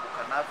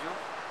kuzunguka navyo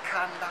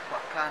kanda kwa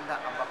kanda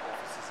ambako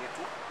ofisi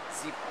zetu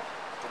zipo.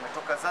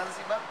 Tumetoka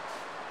Zanzibar,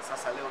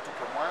 sasa leo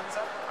tuko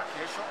Mwanza na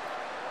kesho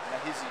na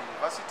hizi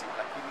university,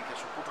 lakini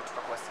kesho kutwa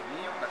tutakuwa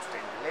Simiyu na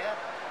tutaendelea.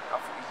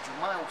 Alafu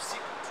Ijumaa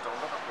usiku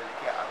tutaondoka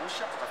kuelekea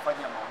Arusha,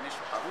 tutafanya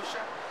maonesho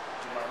Arusha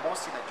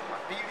Jumamosi na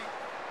Jumapili,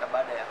 na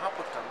baada ya hapo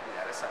tutarudi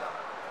Dar es Salaam.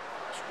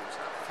 Nashukuru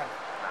sana.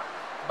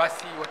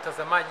 Basi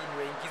watazamaji,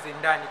 niwaingize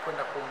ndani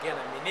kwenda kuongea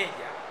na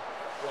meneja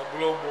wa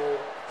Global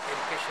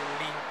Education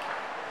Link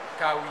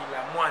tawi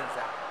la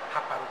Mwanza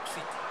hapa Rock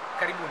City.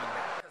 Karibuni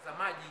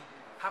watazamaji,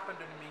 hapa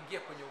ndo nimeingia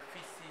kwenye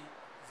ofisi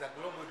za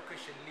Global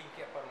Education Link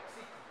hapa Rock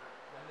City,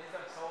 na mnaweza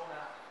mkaona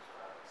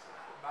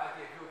baadhi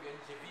ya vyuo vya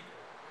nje vipo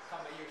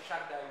kama hiyo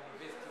Shada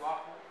University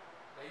wapo,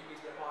 na yule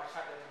jamaa wa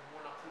Shada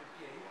nimeona kule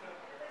pia yuko.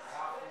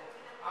 Alafu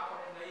hapa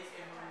kuna hii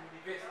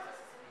University,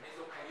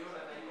 unaweza ukaiona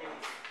na ile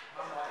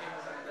mama wa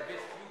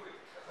University yule.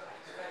 Hapa ni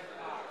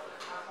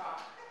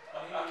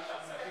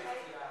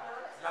University ya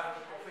Love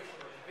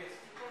Professional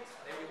University,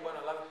 na yule bwana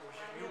Love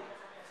Professional yule,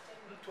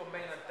 mtu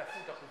ambaye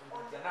anatafuta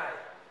kuzungumza naye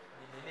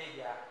ni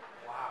meneja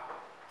wa hapa.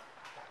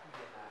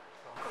 Atakuja na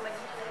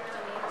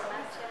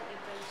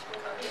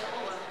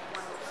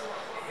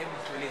hebu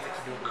tueleze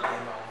kidogo,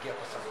 naongea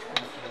kwa sauti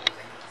kubwa kidogo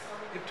zaidi.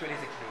 Hebu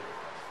tueleze kidogo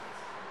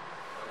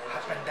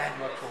hapa ndani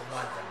watu wa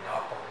Mwanza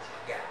mnawapa huduma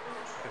gani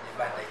kwenye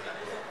banda hili?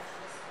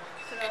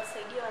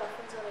 Tunawasaidia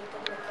wanafunzi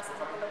wanahitaji nafasi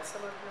za kwenda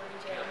kusoma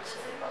nje ya nchi,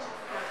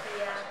 na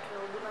pia tuna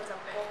huduma za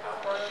mkopo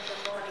kwa wale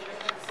ambao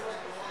wanahitaji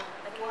mkopo,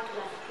 lakini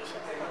tunahakikisha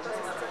kwamba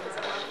process zote za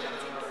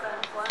wanafunzi kutoka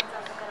kwanza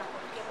mpaka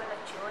anapofikia kwenda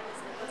chuoni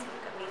zinakuwa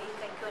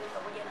zimekamilika, ikiwa ni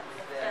pamoja na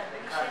kutafuta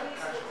admission,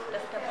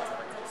 kutafuta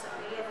passport za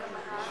kusafiria kama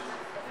hapa,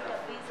 kutafuta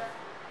visa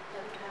na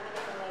vitu vingine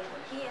kama hivyo.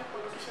 Pia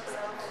kuhakikisha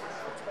usalama wa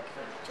wanafunzi kwa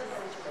kipindi chote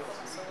anachokuwa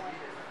masomoni.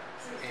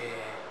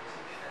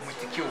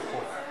 Mwitikio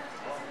ukoje?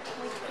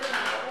 Mwitikio ni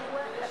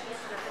mkubwa, na pia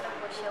tunapenda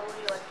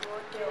kuwashauri watu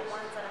wote wa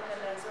Mwanza na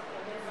kanda ya Ziwa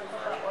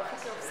kwamba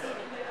wafike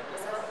ofisini, kwa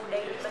sababu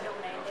udaili bado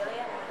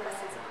unaendelea na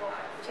nafasi ziko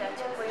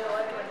chache, kwa hiyo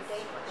watu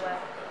wajitahidi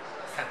kuwahi.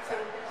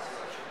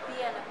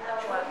 Pia napenda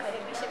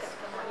kuwakaribisha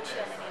katika maonyesho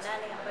ya Nane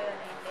Nane ambayo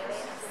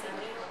yanaendelea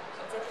Simiyu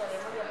kuanzia tarehe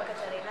 1 mpaka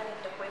tarehe 8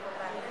 tutakuwepo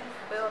pale.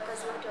 Kwa hiyo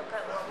wakazi wote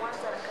wa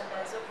Mwanza na kanda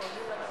ya Ziwa kwa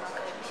ujumla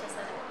tunawakaribisha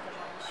sana katika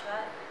maonyesho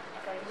haya, na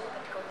karibuni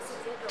katika ofisi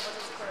zetu ambazo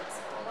ziko Rock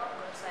City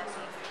ghorofa ya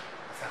pili.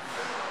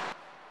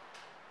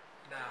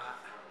 Na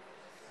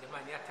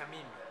jamani, hata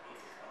mimi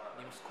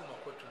ni Msukuma,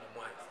 kwetu ni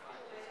Mwanza.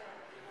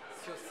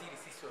 Sio siri,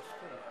 sisi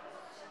Wasukuma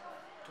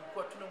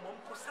tulikuwa tuna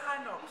mwamko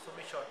sana wa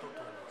kusomesha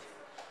watoto nje,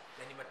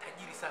 na ni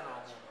matajiri sana wa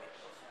ng'ombe.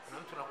 Kuna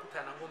mtu nakuta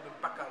ana ng'ombe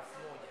mpaka 1000,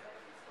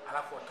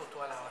 alafu watoto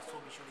wala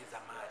hawasomi shule za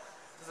mali.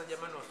 Sasa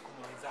jamani,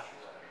 Wasukuma wenzangu,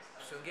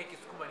 tusiongee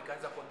Kisukuma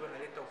nikaanza kuambia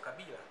naleta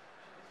ukabila.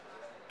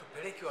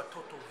 Tupeleke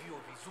watoto vyuo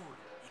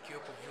vizuri,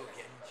 ikiwepo vyuo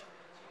vya nje,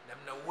 na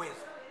mna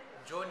uwezo,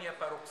 njoni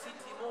hapa Rock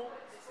City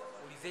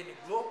ulizeni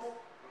Global,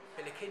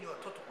 pelekeni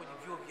watoto kwenye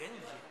vyuo vya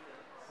nje.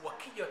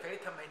 Wakija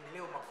wataleta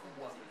maendeleo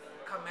makubwa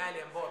kama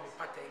yale ambao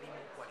wamepata elimu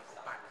huko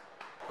walikopata.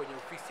 Kwenye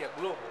ofisi ya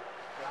Global,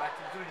 kwa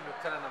bahati nzuri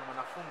nimekutana na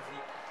mwanafunzi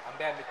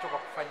ambaye ametoka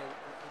kufanya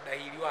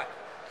udahili wake.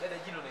 Dada,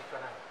 jina unaitwa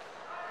nani?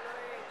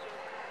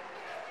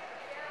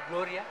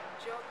 Gloria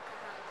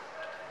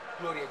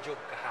Job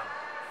Kahama.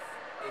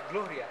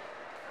 Gloria,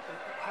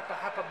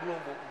 hapa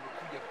Global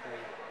umekuja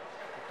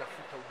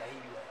kutafuta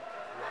udahili wa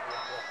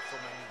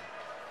kusoma nini?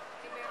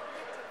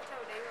 Nimekuja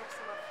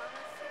kusoma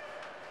pharmacy.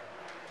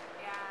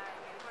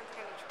 Nilikuwa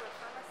nataka nichukue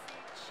pharmacy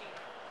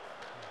chini.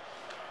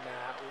 Na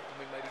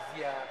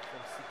umemalizia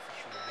form 6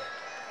 shule gani?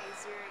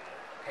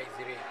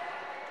 Kaizirege.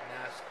 Na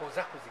score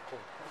zako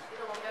zikoje?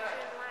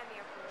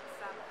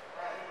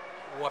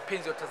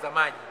 Wapenzi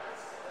watazamaji,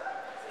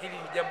 hili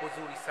ni jambo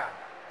zuri sana.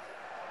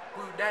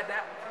 Huyu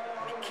dada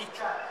ni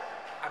kichwa,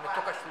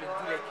 ametoka shule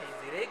nzuri ya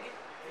Kaizirege,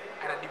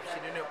 ana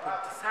division ya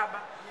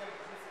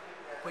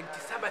pointi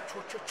 7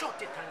 chuo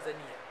chochote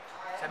Tanzania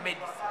cha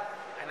medicine,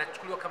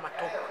 anachukuliwa kama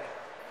top grade.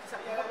 Sasa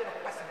pamoja na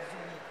kupasi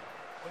vizuri,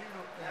 kwa nini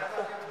una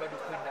opt bado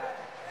kwenda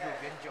vyuo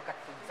vya nje wakati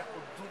pointi zako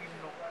nzuri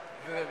mno,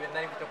 vyuo vya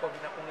ndani vitakuwa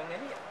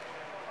vinakung'ang'ania?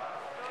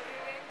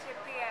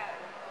 Pia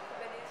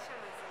kubadilisha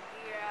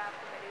mazingira,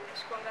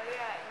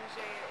 kuangalia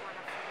nje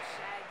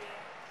wanafundishaje,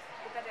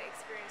 kupata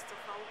experience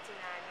tofauti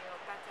na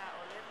nilopata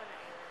O-level na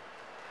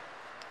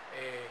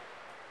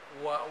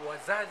A-level.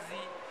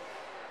 Wazazi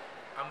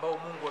ambao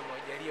Mungu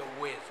amewajalia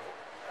uwezo,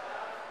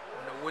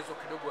 una uwezo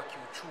kidogo wa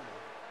kiuchumi,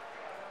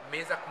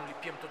 mmeweza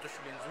kumlipia mtoto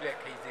shule nzuri ya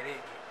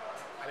Kaizirege,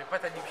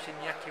 amepata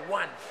division yake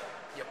 1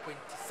 ya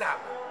pointi 7,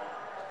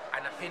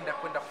 anapenda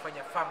kwenda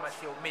kufanya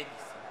pharmacy au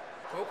medicine.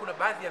 Kwa hiyo kuna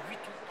baadhi ya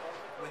vitu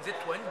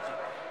wenzetu wa nje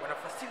wana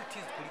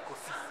facilities kuliko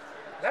sisi.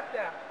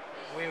 Labda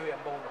wewe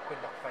ambao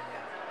unakwenda kufanya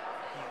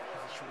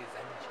hizi shule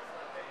za nje,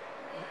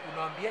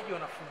 unawaambiaje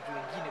wanafunzi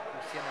wengine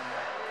kuhusiana na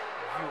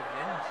vyuo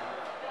vya nje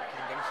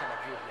ukilinganisha na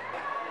vyuo vya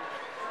ndani?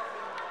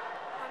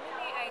 Kwa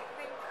mimi I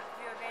think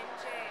vyuo vya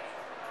nje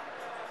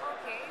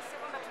si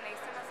kwamba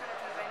tunaisema sana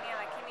Tanzania,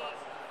 lakini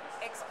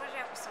exposure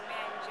ya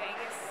kusomea nje I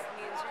guess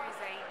ni nzuri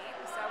zaidi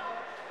kwa sababu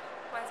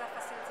kwanza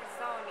facilities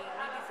zao ni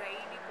nyingi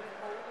zaidi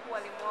kuliko huku,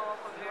 walimu wao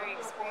wako very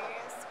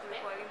experienced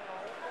kuliko walimu wa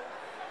huku.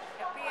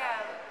 Na pia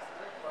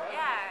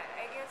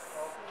I guess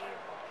ni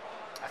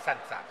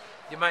Asante sana.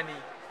 Jamani,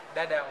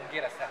 dada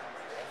hongera sana.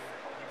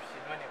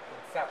 Division 1 ya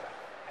pointi 7.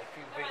 I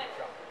feel very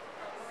proud.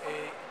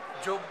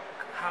 Job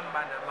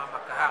Hamba na Mama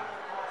Kahama,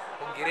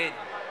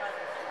 hongereni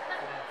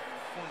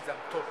kumfunza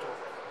mtoto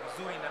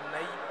vizuri namna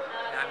hii,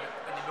 na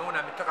nimeona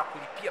ametoka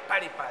kulipia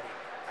pale pale,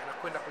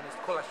 anakwenda kwenye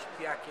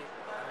scholarship yake,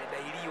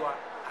 amedailiwa,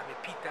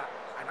 amepita,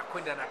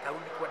 anakwenda na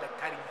atarudi kuwa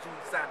daktari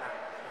mzuri sana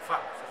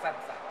ufahamu.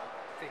 Asante sana.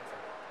 Thanks.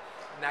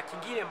 Na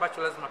kingine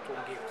ambacho lazima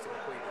tuongee kusema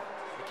kweli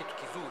ni kitu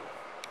kizuri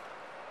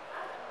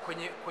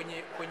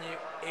kwenye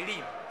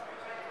elimu.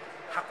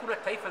 Hakuna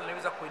taifa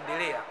linaweza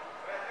kuendelea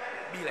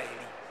bila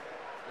elimu,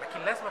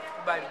 lakini lazima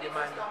tukubali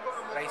jamani,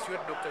 Rais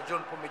wetu Dr.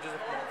 John Pombe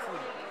Joseph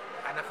Magufuli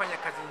anafanya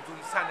kazi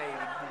nzuri sana ya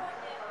elimu bure.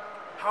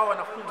 Hawa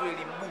wanafunzi wa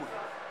elimu bure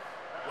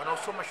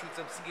wanaosoma shule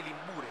za msingi elimu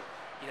bure,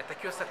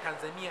 inatakiwa sasa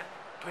Tanzania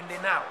twende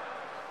nao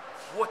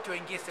wote,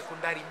 waingie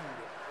sekondari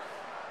bure,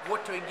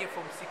 wote waingie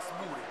form 6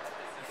 bure,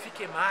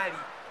 ifike mahali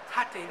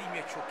hata elimu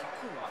ya chuo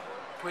kikuu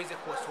tuweze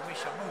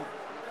kuwasomesha bure,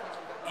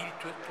 ili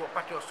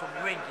tuwapate wasomi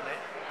wengi, na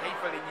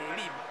taifa lenye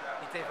elimu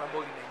ni taifa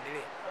ambalo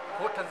linaendelea. Kwa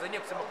hiyo Tanzania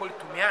kusema kweli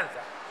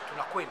tumeanza,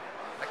 tunakwenda,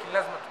 lakini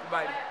lazima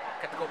tukubali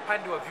katika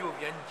upande wa vyuo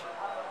vya nje,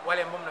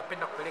 wale ambao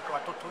mnapenda kupeleka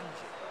watoto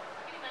nje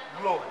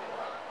globe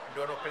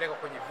ndio wanaopeleka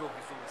kwenye vyuo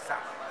vizuri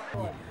sana.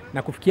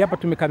 Na kufikia hapa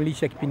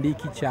tumekamilisha kipindi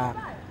hiki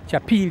cha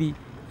pili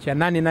cha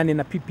Nane Nane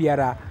na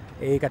PPR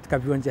katika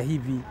viwanja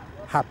hivi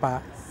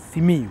hapa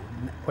Simiyu.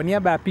 Kwa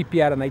niaba ya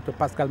PPR naitwa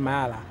Pascal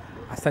Mayala.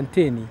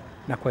 Asanteni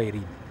na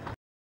kwaherini.